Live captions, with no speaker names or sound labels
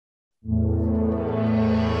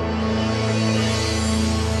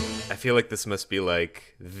feel like this must be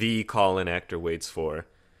like the call an actor waits for.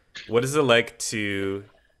 What is it like to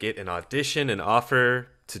get an audition, an offer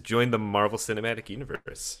to join the Marvel Cinematic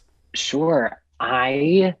Universe? Sure.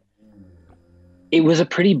 It was a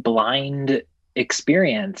pretty blind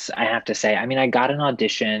experience, I have to say. I mean, I got an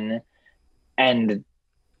audition and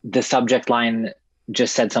the subject line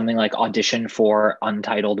just said something like audition for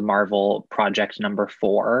Untitled Marvel Project number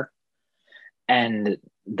 4. And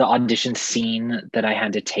the audition scene that I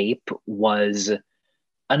had to tape was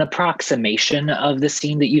an approximation of the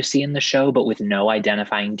scene that you see in the show, but with no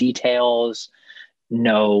identifying details,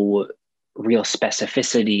 no real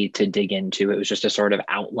specificity to dig into. It was just a sort of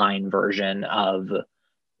outline version of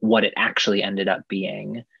what it actually ended up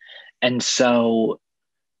being. And so,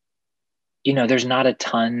 there's not a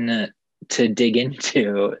ton to dig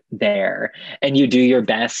into there. And you do your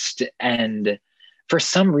best. And for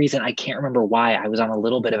some reason, I can't remember why, I was on a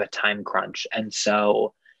little bit of a time crunch. And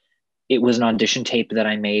so it was an audition tape that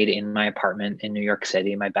I made in my apartment in New York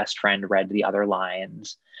City. My best friend read the other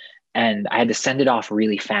lines and I had to send it off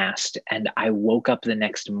really fast. And I woke up the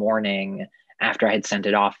next morning after I had sent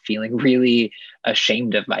it off feeling really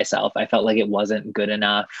ashamed of myself. I felt like it wasn't good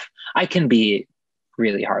enough. I can be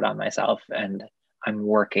really hard on myself and I'm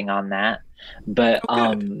working on that. But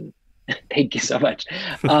Oh, good. thank you so much.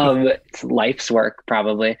 It's life's work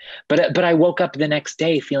probably. But I woke up the next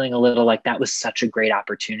day feeling a little like that was such a great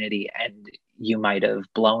opportunity and you might have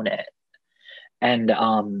blown it. And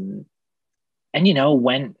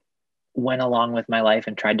went along with my life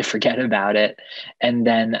and tried to forget about it. And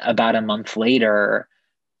then about a month later,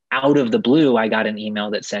 out of the blue, I got an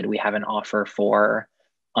email that said, we have an offer for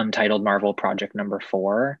Untitled Marvel Project number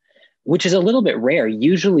 4, which is a little bit rare.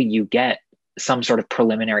 Usually you get some sort of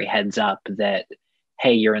preliminary heads up that,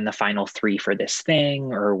 hey, you're in the final 3 for this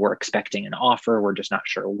thing, or we're expecting an offer. We're just not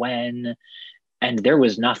sure when. And there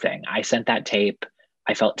was nothing. I sent that tape.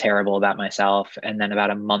 I felt terrible about myself. And then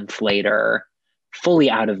about a month later, fully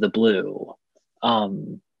out of the blue,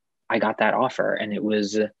 I got that offer. And it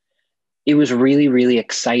was really, really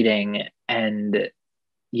exciting. And,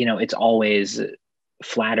 it's always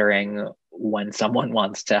flattering when someone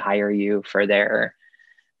wants to hire you for their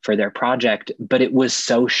project, but it was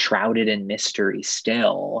so shrouded in mystery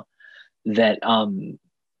still that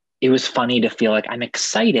it was funny to feel like I'm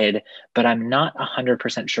excited, but I'm not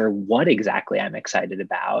 100% sure what exactly I'm excited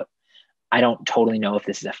about. I don't totally know if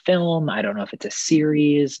this is a film. I don't know if it's a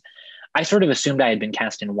series. I sort of assumed I had been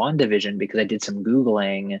cast in WandaVision because I did some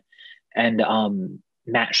Googling, and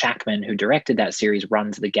Matt Shackman, who directed that series,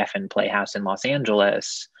 runs the Geffen Playhouse in Los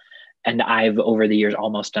Angeles. And I've, over the years,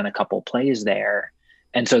 almost done a couple plays there.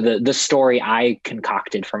 And so the story I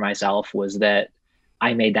concocted for myself was that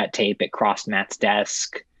I made that tape, it crossed Matt's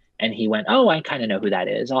desk, and he went, oh, I kind of know who that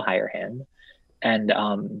is. I'll hire him.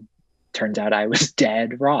 And turns out I was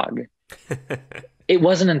dead wrong. It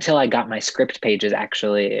wasn't until I got my script pages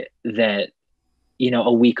actually that,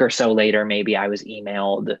 a week or so later, maybe I was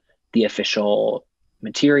emailed the official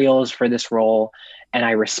materials for this role. And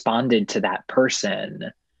I responded to that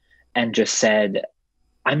person and just said,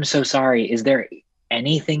 I'm so sorry. Is there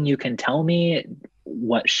anything you can tell me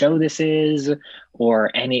what show this is, or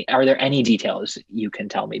are there any details you can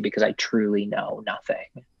tell me? Because I truly know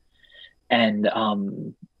nothing.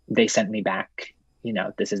 And they sent me back,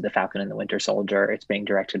 this is the Falcon and the Winter Soldier. It's being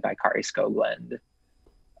directed by Kari Skogland.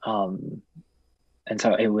 And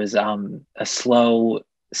so it was a slow,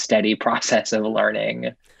 steady process of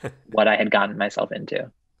learning what I had gotten myself into.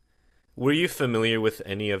 Were you familiar with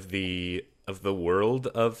any of the world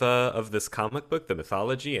of this comic book, the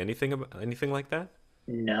mythology, anything like that?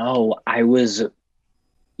 No, I was,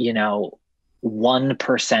 you know,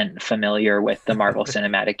 1% familiar with the Marvel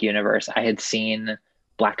Cinematic Universe. I had seen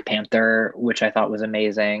Black Panther, which I thought was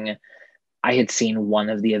amazing. I had seen one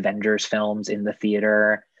of the Avengers films in the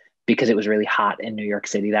theater because it was really hot in New York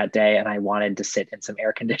City that day and I wanted to sit in some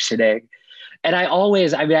air conditioning. And I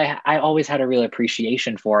always had a real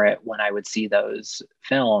appreciation for it when I would see those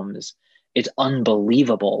films. It's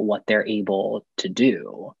unbelievable what they're able to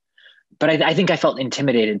do. But I think I felt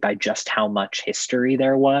intimidated by just how much history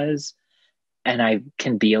there was. And I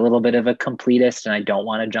can be a little bit of a completist and I don't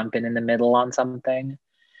want to jump in the middle on something.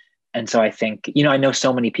 And so I think, I know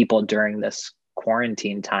so many people during this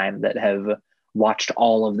quarantine time that have watched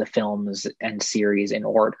all of the films and series in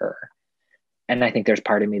order. And I think there's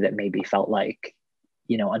part of me that maybe felt like,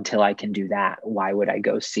 until I can do that, why would I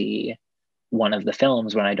go see one of the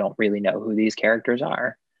films when I don't really know who these characters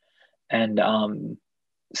are? And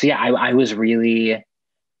so, yeah, I was really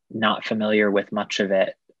not familiar with much of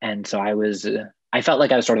it. And so I felt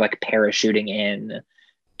like I was sort of like parachuting in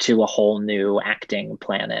to a whole new acting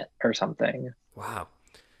planet or something. Wow.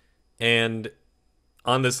 And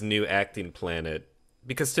on this new acting planet,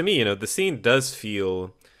 because to me, the scene does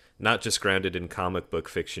feel not just grounded in comic book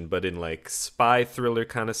fiction, but in like spy thriller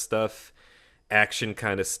kind of stuff, action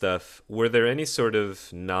kind of stuff. Were there any sort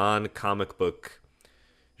of non comic book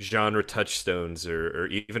genre touchstones or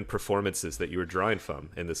even performances that you were drawing from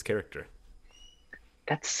in this character?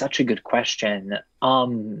 That's such a good question.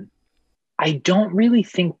 I don't really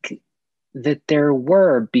think that there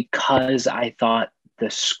were, because I thought the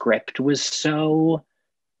script was so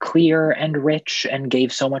clear and rich and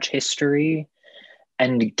gave so much history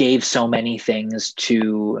and gave so many things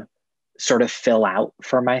to sort of fill out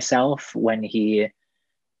for myself when he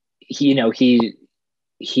you know he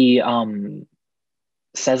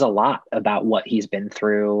says a lot about what he's been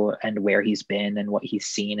through and where he's been and what he's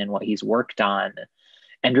seen and what he's worked on.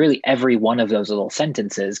 And really, every one of those little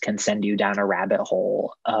sentences can send you down a rabbit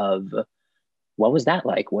hole of, what was that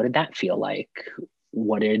like? What did that feel like?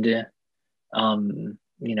 What did,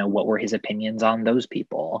 what were his opinions on those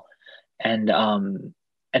people? And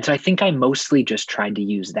so I think I mostly just tried to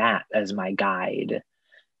use that as my guide.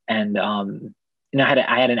 And I had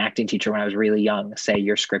an acting teacher when I was really young say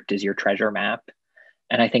your script is your treasure map.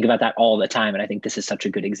 And I think about that all the time. And I think this is such a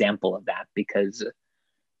good example of that, because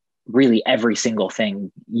really every single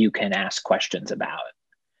thing you can ask questions about.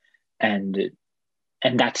 And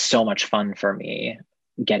that's so much fun for me,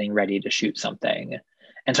 getting ready to shoot something.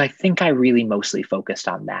 And so I think I really mostly focused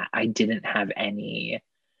on that. I didn't have any,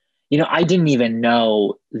 I didn't even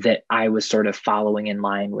know that I was sort of following in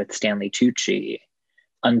line with Stanley Tucci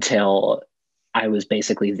until I was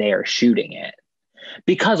basically there shooting it.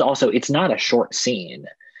 Because also it's not a short scene.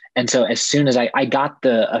 And so as soon as I got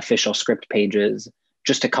the official script pages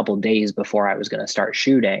just a couple days before I was going to start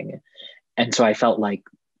shooting. And so I felt like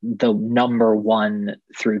the number 1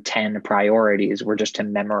 through 10 priorities were just to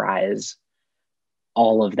memorize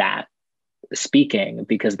all of that speaking,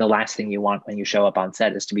 because the last thing you want when you show up on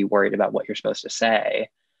set is to be worried about what you're supposed to say.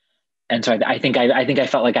 And so I think I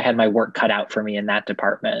felt like I had my work cut out for me in that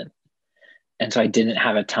department. And so I didn't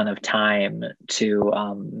have a ton of time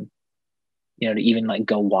to to even like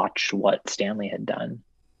go watch what Stanley had done.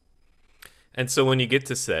 And so when you get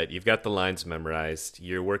to set, you've got the lines memorized.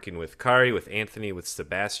 You're working with Kari, with Anthony, with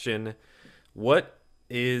Sebastian. What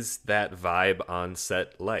is that vibe on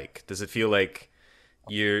set like? Does it feel like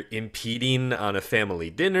you're impeding on a family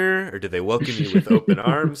dinner, or do they welcome you with open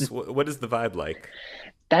arms? What is the vibe like?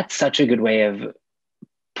 That's such a good way of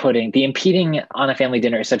putting the impeding on a family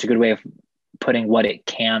dinner is such a good way of putting what it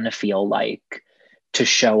can feel like to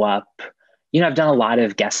show up. I've done a lot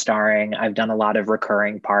of guest starring. I've done a lot of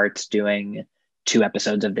recurring parts, doing 2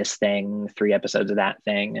 episodes of this thing, 3 episodes of that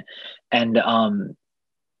thing. And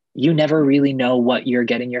you never really know what you're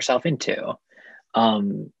getting yourself into.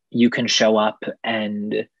 You can show up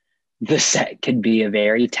and the set could be a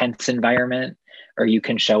very tense environment, or you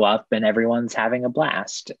can show up and everyone's having a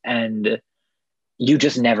blast. And you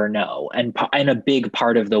just never know. And a big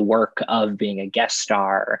part of the work of being a guest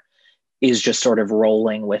star is just sort of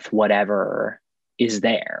rolling with whatever is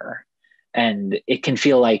there. And it can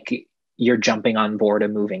feel like you're jumping on board a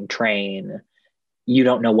moving train. You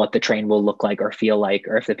don't know what the train will look like or feel like,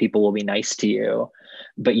 or if the people will be nice to you,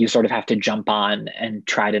 but you sort of have to jump on and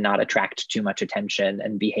try to not attract too much attention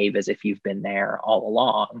and behave as if you've been there all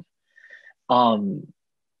along.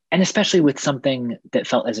 And especially with something that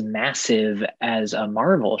felt as massive as a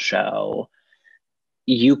Marvel show,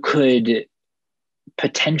 you could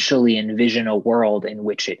potentially envision a world in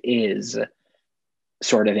which it is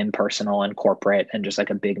sort of impersonal and corporate and just like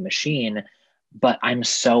a big machine. But I'm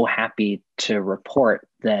so happy to report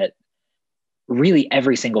that really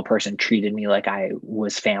every single person treated me like I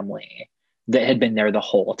was family that had been there the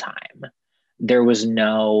whole time. There was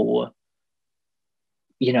no,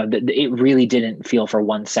 it really didn't feel for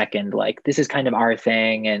 1 second like this is kind of our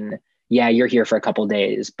thing. And yeah, you're here for a couple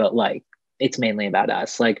days, but like, it's mainly about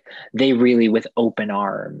us. Like they really, with open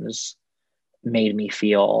arms, made me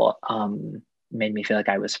feel like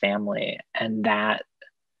I was family. And that,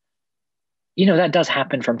 that does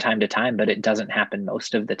happen from time to time, but it doesn't happen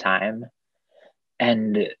most of the time.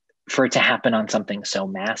 And for it to happen on something so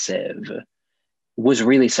massive was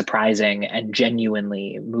really surprising and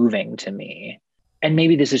genuinely moving to me. And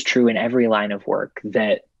maybe this is true in every line of work,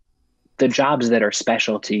 that the jobs that are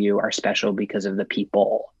special to you are special because of the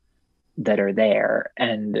people that are there.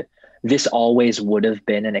 And this always would have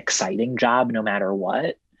been an exciting job no matter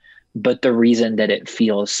what. But the reason that it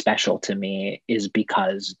feels special to me is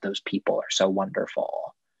because those people are so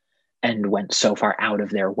wonderful and went so far out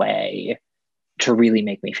of their way to really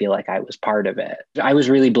make me feel like I was part of it. I was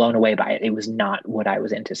really blown away by it. It was not what I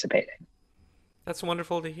was anticipating. That's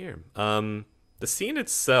wonderful to hear. The scene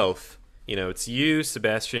itself, it's you,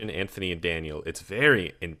 Sebastian, Anthony, and Daniel. It's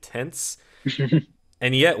very intense.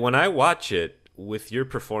 And yet, when I watch it with your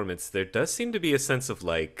performance, there does seem to be a sense of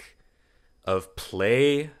of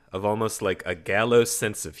play, of almost like a gallows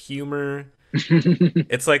sense of humor.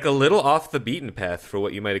 It's like a little off the beaten path for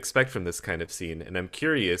what you might expect from this kind of scene. And I'm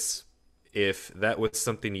curious if that was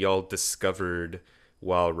something y'all discovered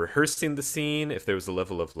while rehearsing the scene, if there was a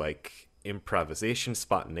level of like improvisation,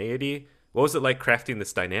 spontaneity. What was it like crafting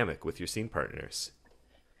this dynamic with your scene partners?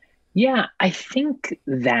 Yeah, I think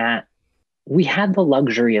that we had the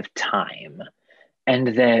luxury of time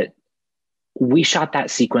and that we shot that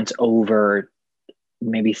sequence over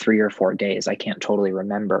maybe 3 or 4 days. I can't totally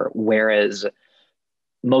remember. Whereas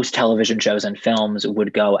most television shows and films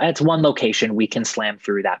would go, it's one location, we can slam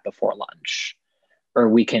through that before lunch, or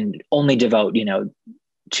we can only devote,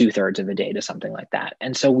 2/3 of the day to something like that.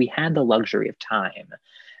 And so we had the luxury of time.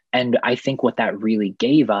 And I think what that really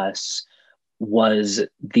gave us was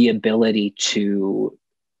the ability to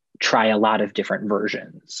try a lot of different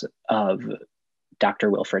versions of Dr.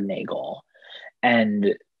 Wilfred Nagel.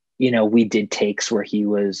 And, we did takes where he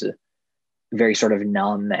was very sort of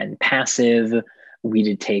numb and passive. We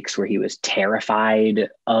did takes where he was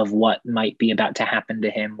terrified of what might be about to happen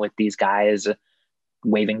to him with these guys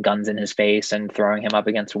waving guns in his face and throwing him up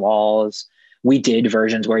against walls. We did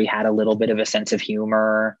versions where he had a little bit of a sense of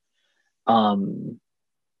humor. And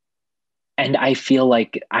I feel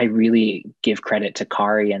like I really give credit to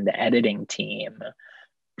Kari and the editing team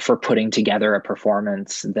for putting together a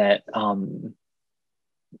performance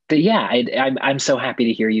I'm so happy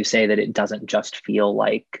to hear you say that it doesn't just feel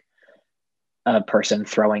like a person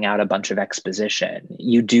throwing out a bunch of exposition.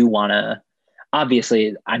 You do want to,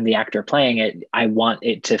 obviously, I'm the actor playing it. I want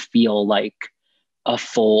it to feel like a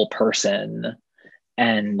full person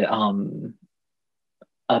and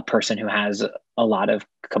a person who has a lot of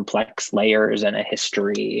complex layers and a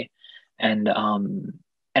history. And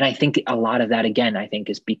I think a lot of that, again, I think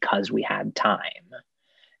is because we had time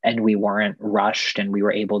and we weren't rushed and we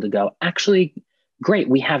were able to go, actually, great,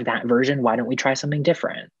 we have that version. Why don't we try something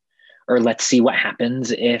different? Or let's see what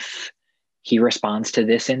happens if he responds to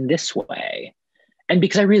this in this way. And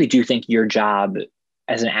because I really do think your job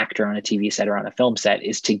as an actor on a TV set or on a film set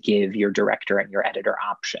is to give your director and your editor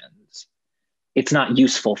options. It's not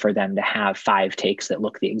useful for them to have 5 takes that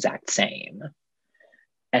look the exact same.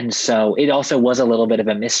 And so it also was a little bit of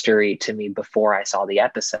a mystery to me before I saw the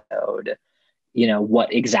episode,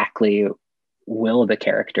 what exactly will the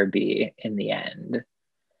character be in the end?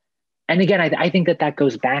 And again, I think that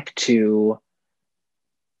goes back to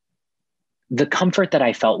the comfort that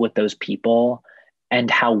I felt with those people and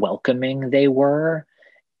how welcoming they were.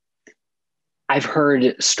 I've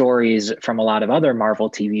heard stories from a lot of other Marvel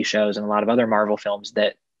TV shows and a lot of other Marvel films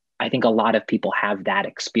that I think a lot of people have that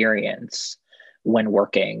experience when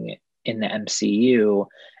working in the MCU.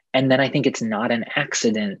 And then I think it's not an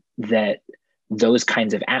accident that those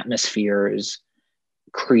kinds of atmospheres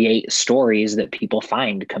create stories that people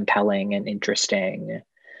find compelling and interesting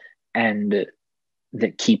and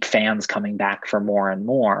that keep fans coming back for more and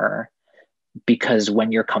more. Because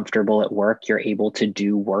when you're comfortable at work, you're able to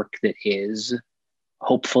do work that is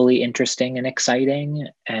hopefully interesting and exciting.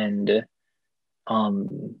 And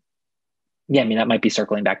that might be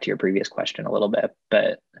circling back to your previous question a little bit,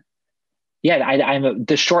 but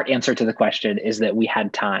the short answer to the question is that we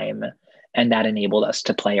had time, and that enabled us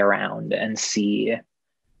to play around and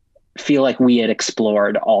feel like we had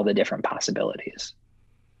explored all the different possibilities.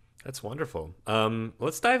 That's wonderful.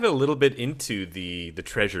 Let's dive a little bit into the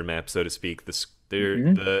treasure map, so to speak.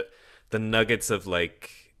 Mm-hmm. The nuggets of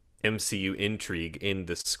like MCU intrigue in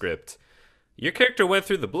the script. Your character went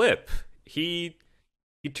through the blip. He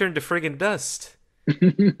turned to friggin' dust.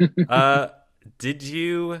 Did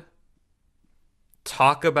you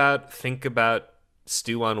think about,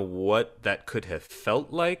 stew on what that could have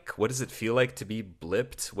felt like? What does it feel like to be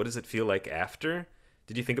blipped? What does it feel like after?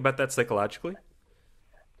 Did you think about that psychologically?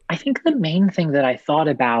 I think the main thing that I thought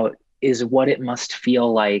about is what it must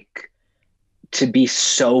feel like to be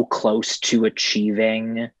so close to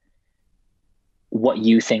achieving what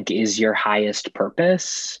you think is your highest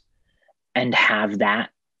purpose and have that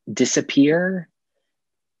disappear.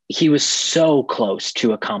 He was so close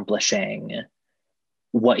to accomplishing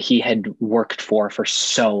what he had worked for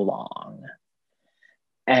so long,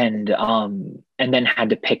 and then had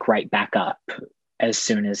to pick right back up as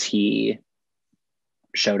soon as he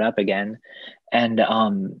showed up again. And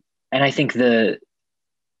I think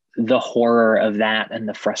the horror of that and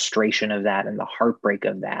the frustration of that and the heartbreak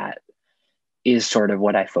of that is sort of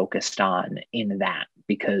what I focused on in that,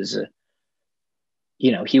 because,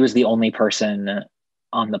 he was the only person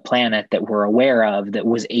on the planet that we're aware of that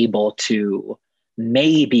was able to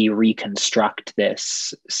maybe reconstruct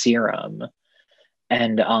this serum.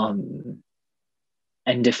 And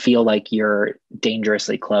to feel like you're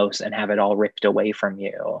dangerously close and have it all ripped away from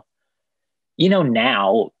you.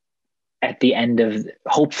 Now at the end of,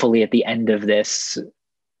 hopefully at the end of this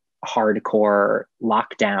hardcore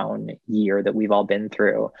lockdown year that we've all been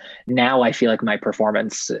through, now I feel like my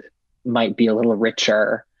performance might be a little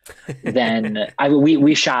richer than I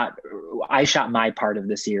shot my part of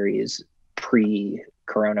the series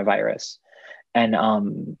pre-coronavirus.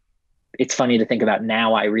 And it's funny to think about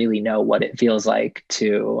now. I really know what it feels like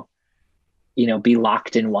to, be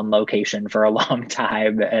locked in one location for a long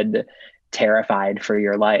time and terrified for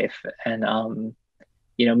your life. And,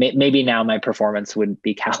 maybe now my performance would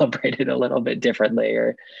be calibrated a little bit differently,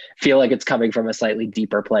 or feel like it's coming from a slightly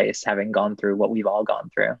deeper place, having gone through what we've all gone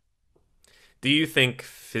through. Do you think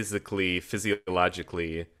physically,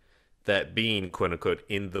 physiologically, that being quote unquote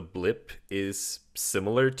in the blip is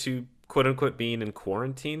similar to quote unquote being in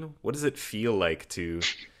quarantine? What does it feel like to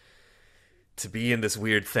be in this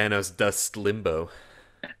weird Thanos dust limbo?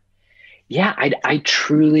 Yeah, I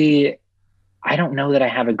truly, I don't know that I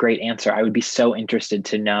have a great answer. I would be so interested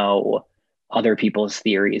to know other people's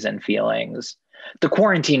theories and feelings. The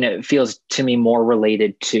quarantine feels to me more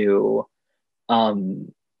related to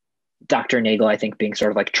um, Dr. Nagel, I think, being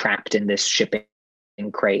sort of like trapped in this shipping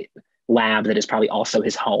crate lab that is probably also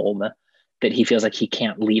his home, that he feels like he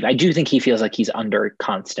can't leave. I do think he feels like he's under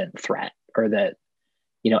constant threat, or that,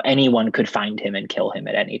 anyone could find him and kill him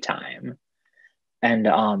at any time. And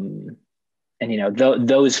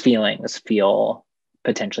those feelings feel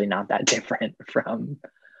potentially not that different from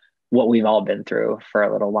what we've all been through for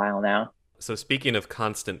a little while now. So, speaking of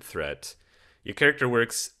constant threat, your character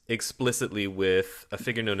works explicitly with a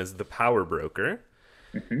figure known as the Power Broker.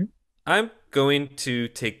 Mm-hmm. I'm going to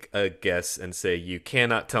take a guess and say you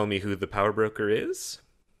cannot tell me who the Power Broker is.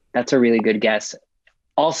 That's a really good guess.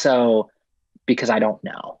 Also, because I don't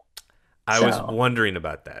know. I was So wondering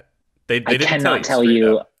about that. They I didn't tell cannot you tell straight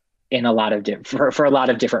you up. in a lot of for a lot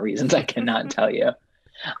of different reasons. I cannot tell you.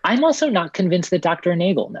 I'm also not convinced that Dr.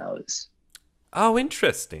 Nagel knows. Oh,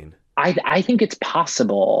 interesting. I think it's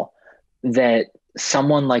possible that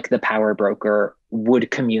someone like the power broker would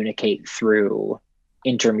communicate through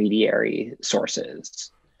intermediary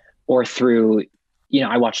sources, or through,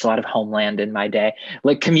 I watched a lot of Homeland in my day,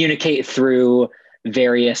 like communicate through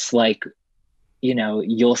various, like,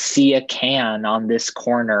 you'll see a can on this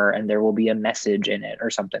corner and there will be a message in it or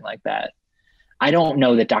something like that. I don't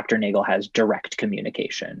know that Dr. Nagel has direct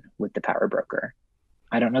communication with the power broker.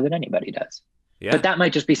 I don't know that anybody does. But Yeah. that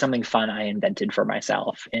might just be something fun I invented for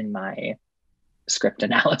myself in my script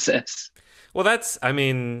analysis. Well, I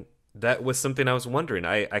mean, that was something I was wondering.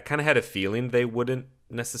 I kind of had a feeling they wouldn't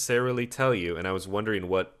necessarily tell you, and I was wondering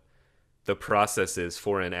what the process is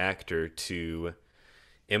for an actor to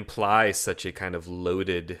imply such a kind of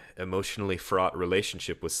loaded, emotionally fraught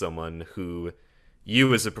relationship with someone who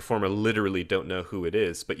you as a performer literally don't know who it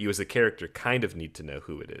is, but you as a character kind of need to know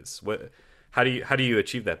who it is. How do you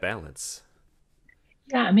achieve that balance?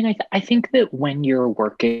 Yeah, I mean, I think that when you're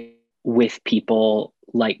working with people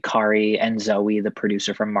like Kari and Zoe, the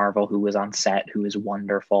producer from Marvel, who was on set, who is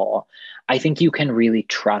wonderful, I think you can really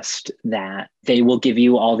trust that they will give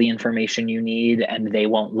you all the information you need, and they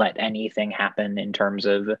won't let anything happen in terms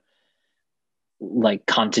of like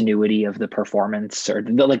continuity of the performance, or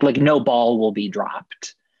like no ball will be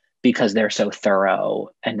dropped, because they're so thorough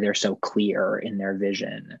and they're so clear in their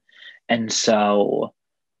vision. And so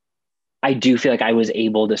I do feel like I was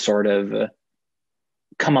able to sort of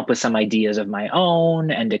come up with some ideas of my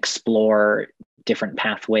own and explore different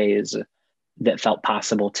pathways that felt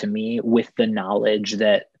possible to me, with the knowledge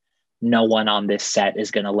that no one on this set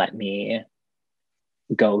is going to let me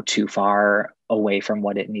go too far away from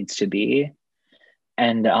what it needs to be.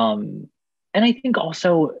 And I think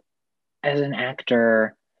also, as an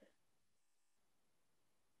actor,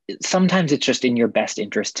 sometimes it's just in your best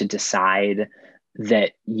interest to decide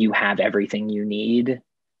that you have everything you need.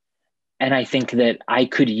 And I think that I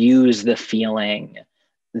could use the feeling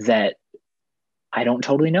that I don't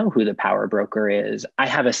totally know who the power broker is. I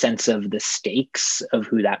have a sense of the stakes of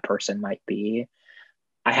who that person might be.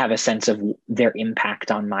 I have a sense of their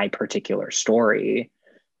impact on my particular story.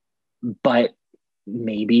 But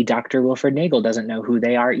maybe Dr. Wilfred Nagel doesn't know who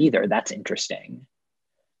they are either. That's interesting.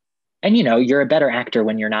 And you're a better actor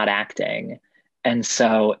when you're not acting. And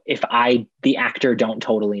so if the actor, don't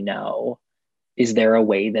totally know, is there a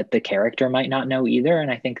way that the character might not know either? And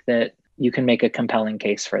I think that you can make a compelling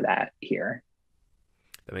case for that here.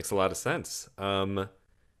 That makes a lot of sense.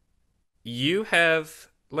 You have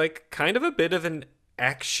like kind of a bit of an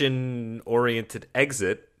action oriented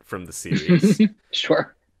exit from the series.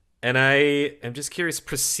 Sure. And I am just curious,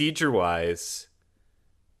 procedure wise,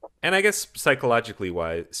 and I guess psychologically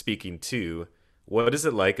wise speaking too, what is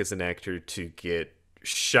it like as an actor to get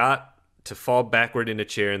shot, to fall backward in a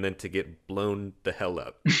chair, and then to get blown the hell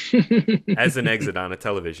up as an exit on a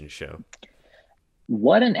television show?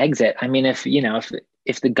 What an exit. I mean, if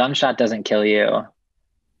the gunshot doesn't kill you,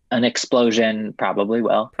 an explosion probably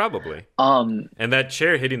will. Probably. Um, And that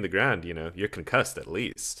chair hitting the ground, you're concussed at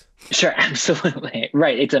least. sure, absolutely.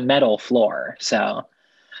 Right. It's a metal floor. So,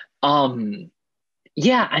 um,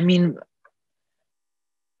 yeah, I mean,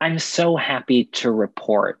 I'm so happy to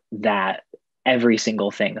report that every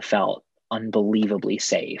single thing felt unbelievably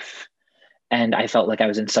safe. And I felt like I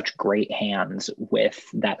was in such great hands with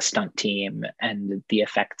that stunt team and the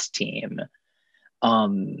effects team.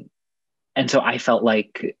 Um, and so I felt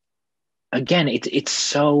like, again, it's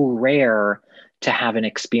so rare to have an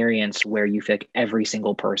experience where you feel like every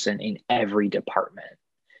single person in every department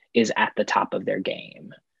is at the top of their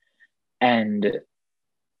game. And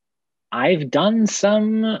I've done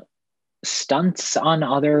some stunts on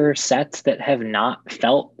other sets that have not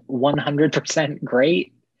felt 100%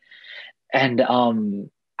 great. And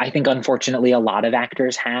I think, unfortunately, a lot of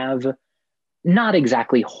actors have not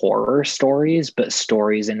exactly horror stories, but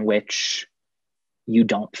stories in which you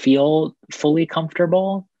don't feel fully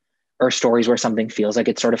comfortable, or stories where something feels like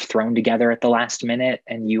it's sort of thrown together at the last minute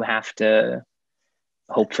and you have to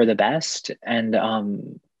hope for the best. And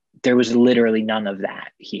there was literally none of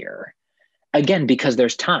that here. Again, because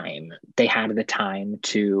there's time. They had the time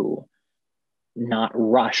to not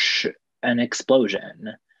rush an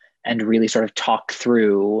explosion and really sort of talk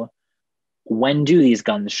through, when do these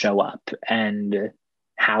guns show up, and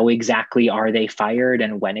how exactly are they fired,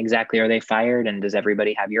 and when exactly are they fired, and does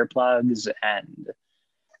everybody have earplugs? And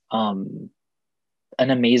um,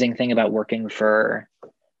 an amazing thing about working for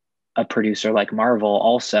a producer like Marvel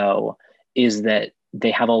also is that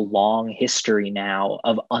they have a long history now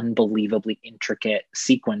of unbelievably intricate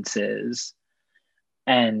sequences.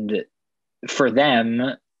 And for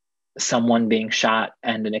them, someone being shot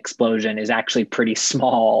and an explosion is actually pretty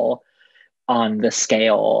small on the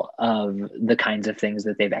scale of the kinds of things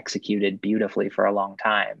that they've executed beautifully for a long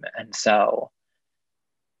time. And so,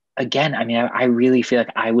 again, I mean, I really feel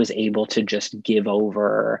like I was able to just give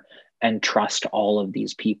over and trust all of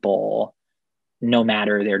these people, no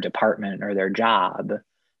matter their department or their job.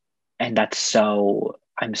 And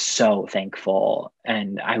I'm so thankful.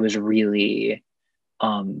 And I was really,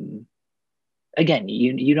 um, again,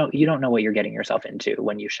 you don't know what you're getting yourself into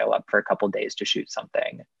when you show up for a couple days to shoot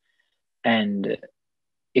something. And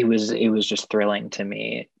it was just thrilling to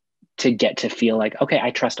me to get to feel like, okay,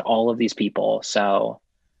 I trust all of these people, so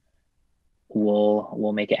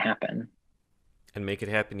we'll make it happen. And make it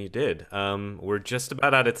happen you did. We're just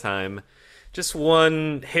about out of time. Just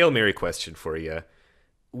one Hail Mary question for you.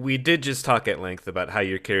 We did just talk at length about how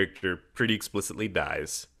your character pretty explicitly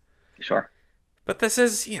dies. Sure. But this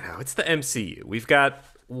is, it's the MCU. We've got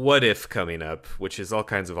What If coming up, which is all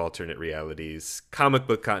kinds of alternate realities. Comic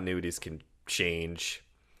book continuities can change.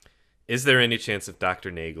 Is there any chance of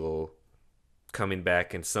Dr. Nagel coming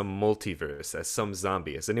back in some multiverse as some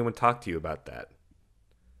zombie? Has anyone talked to you about that?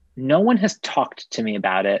 No one has talked to me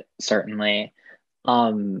about it, certainly.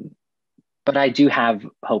 Um, but I do have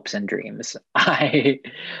hopes and dreams.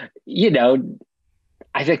 You know,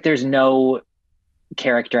 I think there's no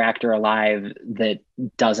character actor alive that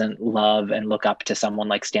doesn't love and look up to someone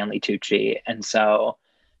like Stanley Tucci. And so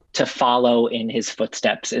to follow in his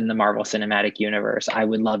footsteps in the Marvel Cinematic Universe, I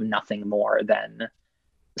would love nothing more than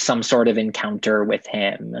some sort of encounter with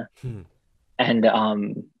him. Hmm. And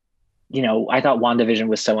I thought WandaVision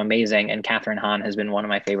was so amazing, and Catherine Hahn has been one of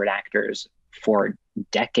my favorite actors for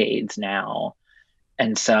decades now.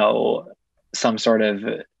 And so some sort of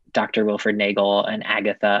Dr. Wilfred Nagel and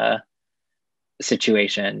Agatha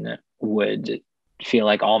situation would feel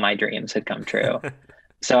like all my dreams had come true.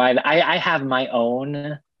 So I have my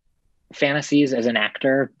own fantasies as an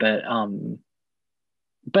actor, but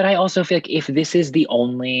I also feel like if this is the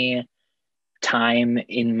only time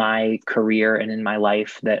in my career and in my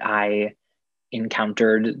life that I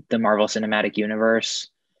encountered the Marvel Cinematic Universe,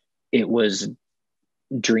 it was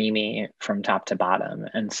dreamy from top to bottom.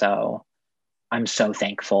 And so I'm so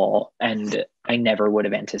thankful. And I never would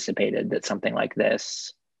have anticipated that something like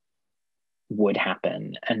this would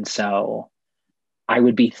happen. And so I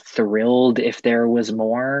would be thrilled if there was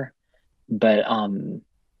more, but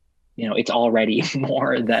it's already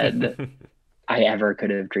more than I ever could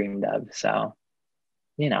have dreamed of. So,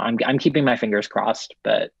 I'm keeping my fingers crossed,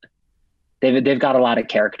 but they've got a lot of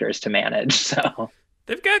characters to manage. So,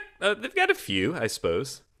 they've got a few, I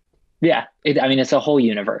suppose. yeah, I mean, it's a whole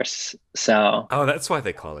universe. So, Oh, that's why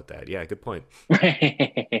they call it that. Yeah, good point.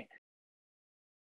 right.